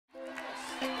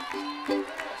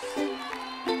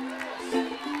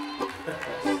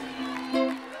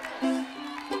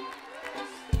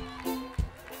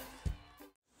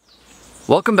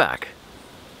Welcome back.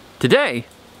 Today,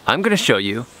 I'm going to show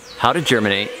you how to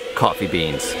germinate coffee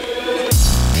beans.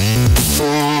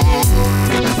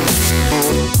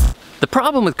 The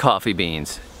problem with coffee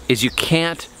beans is you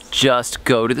can't just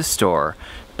go to the store,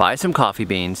 buy some coffee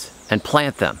beans, and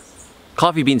plant them.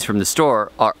 Coffee beans from the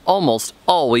store are almost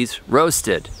always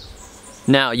roasted.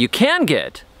 Now, you can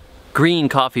get green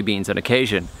coffee beans on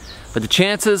occasion, but the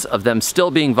chances of them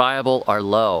still being viable are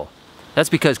low. That's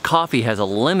because coffee has a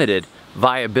limited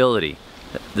viability.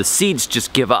 The seeds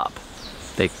just give up.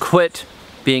 They quit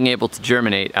being able to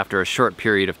germinate after a short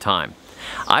period of time.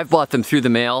 I've bought them through the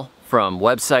mail from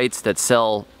websites that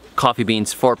sell coffee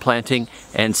beans for planting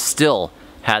and still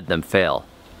had them fail.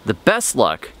 The best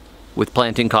luck with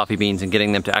planting coffee beans and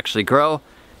getting them to actually grow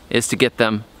is to get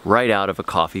them right out of a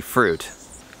coffee fruit.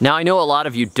 Now, I know a lot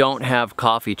of you don't have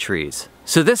coffee trees,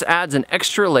 so this adds an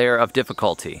extra layer of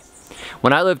difficulty.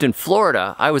 When I lived in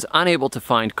Florida, I was unable to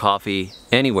find coffee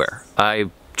anywhere.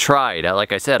 I tried,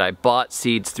 like I said, I bought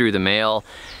seeds through the mail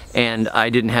and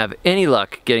I didn't have any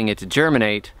luck getting it to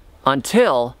germinate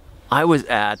until I was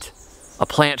at a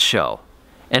plant show.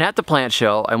 And at the plant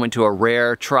show, I went to a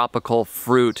rare tropical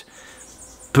fruit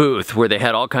booth where they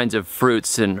had all kinds of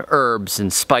fruits and herbs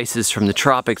and spices from the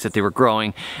tropics that they were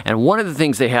growing. And one of the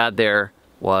things they had there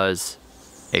was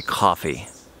a coffee.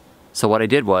 So what I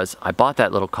did was I bought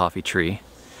that little coffee tree,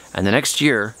 and the next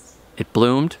year it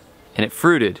bloomed and it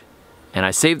fruited, and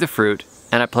I saved the fruit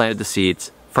and I planted the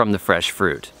seeds from the fresh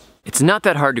fruit. It's not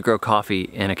that hard to grow coffee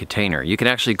in a container. You can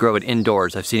actually grow it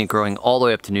indoors. I've seen it growing all the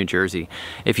way up to New Jersey.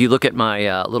 If you look at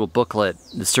my little booklet,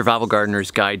 The Survival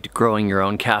Gardener's Guide to Growing Your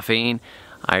Own Caffeine,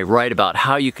 I write about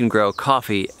how you can grow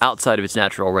coffee outside of its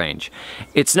natural range.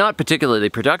 It's not particularly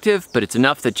productive, but it's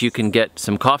enough that you can get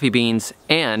some coffee beans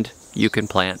and you can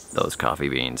plant those coffee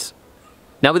beans.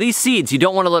 Now with these seeds, you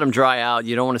don't want to let them dry out.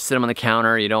 You don't want to sit them on the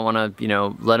counter. You don't want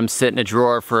to, let them sit in a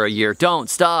drawer for a year. Don't,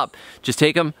 stop. Just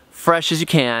take them fresh as you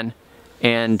can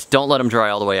and don't let them dry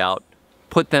all the way out.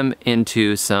 Put them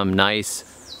into some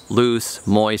nice, loose,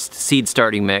 moist seed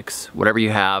starting mix, whatever you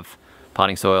have,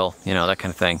 potting soil, that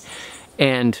kind of thing,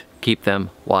 and keep them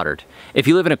watered. If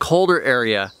you live in a colder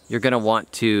area, you're going to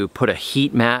want to put a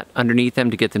heat mat underneath them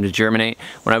to get them to germinate.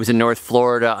 When I was in North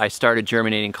Florida, I started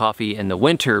germinating coffee in the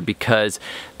winter because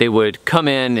they would come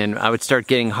in and I would start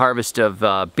getting harvest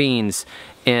of beans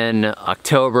in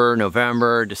October,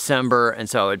 November, December, and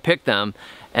so I would pick them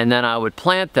and then I would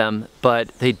plant them, but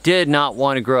they did not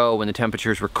want to grow when the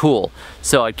temperatures were cool.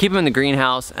 So I'd keep them in the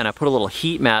greenhouse and I put a little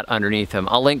heat mat underneath them.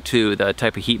 I'll link to the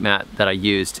type of heat mat that I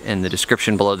used in the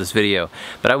description below this video.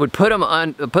 But I would put a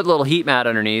little heat mat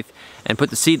underneath and put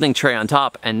the seedling tray on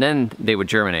top, and then they would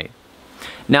germinate.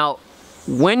 Now,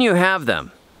 when you have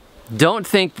them, don't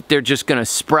think that they're just gonna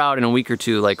sprout in a week or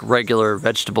two like regular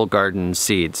vegetable garden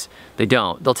seeds. They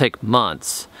don't. They'll take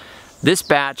months. This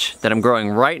batch that I'm growing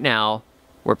right now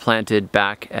were planted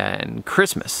back in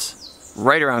Christmas.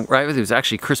 Right, it was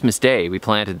actually Christmas Day we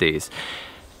planted these.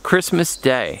 Christmas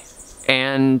Day.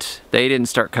 And they didn't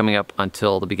start coming up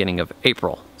until the beginning of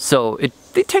April. So it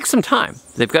takes some time.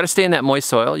 They've got to stay in that moist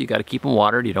soil. You got to keep them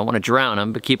watered. You don't want to drown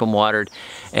them, but keep them watered.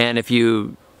 And if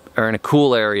you are in a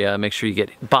cool area, make sure you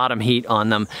get bottom heat on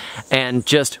them. And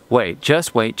just wait,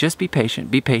 just be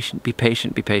patient, be patient, be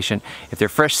patient, be patient. If they're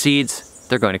fresh seeds,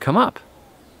 they're going to come up.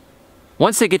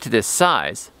 Once they get to this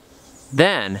size,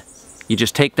 then you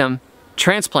just take them,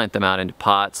 transplant them out into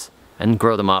pots, and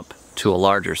grow them up to a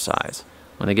larger size.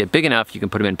 When they get big enough, you can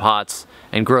put them in pots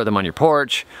and grow them on your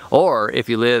porch, or if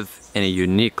you live in a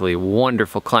uniquely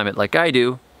wonderful climate like I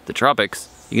do, the tropics,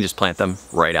 you can just plant them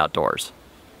right outdoors.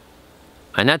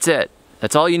 And that's it.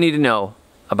 That's all you need to know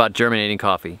about germinating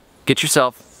coffee. Get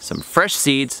yourself some fresh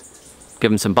seeds,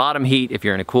 give them some bottom heat if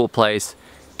you're in a cool place,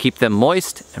 keep them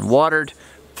moist and watered.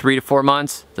 3 to 4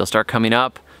 months, they'll start coming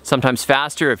up. Sometimes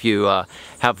faster if you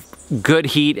have good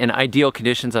heat and ideal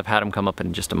conditions. I've had them come up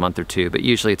in just a month or two, but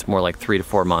usually it's more like 3 to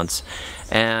 4 months.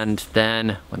 And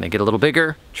then when they get a little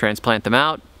bigger, transplant them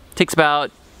out. Takes about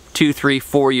 2, 3,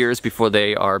 4 years before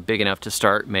they are big enough to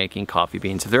start making coffee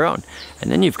beans of their own.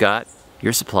 And then you've got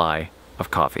your supply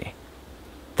of coffee.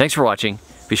 Thanks for watching.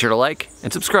 Be sure to like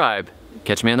and subscribe.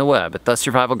 Catch me on the web at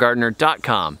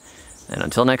thesurvivalgardener.com. And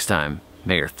until next time,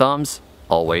 may your thumbs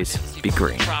always be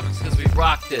green. Because we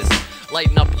rock this.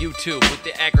 Lighten up YouTube with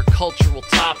the agricultural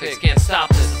topics. Can't stop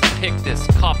this. Pick this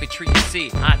coffee tree you see,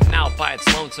 hiding out by its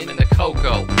lonesome in the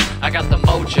cocoa. I got the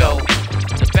mojo,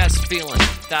 the best feeling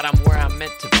that I'm where I'm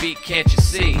meant to be. Can't you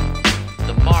see?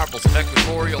 The marbles of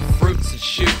equatorial fruits and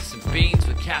shoots and beans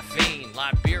with caffeine,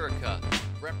 Liberica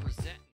represent.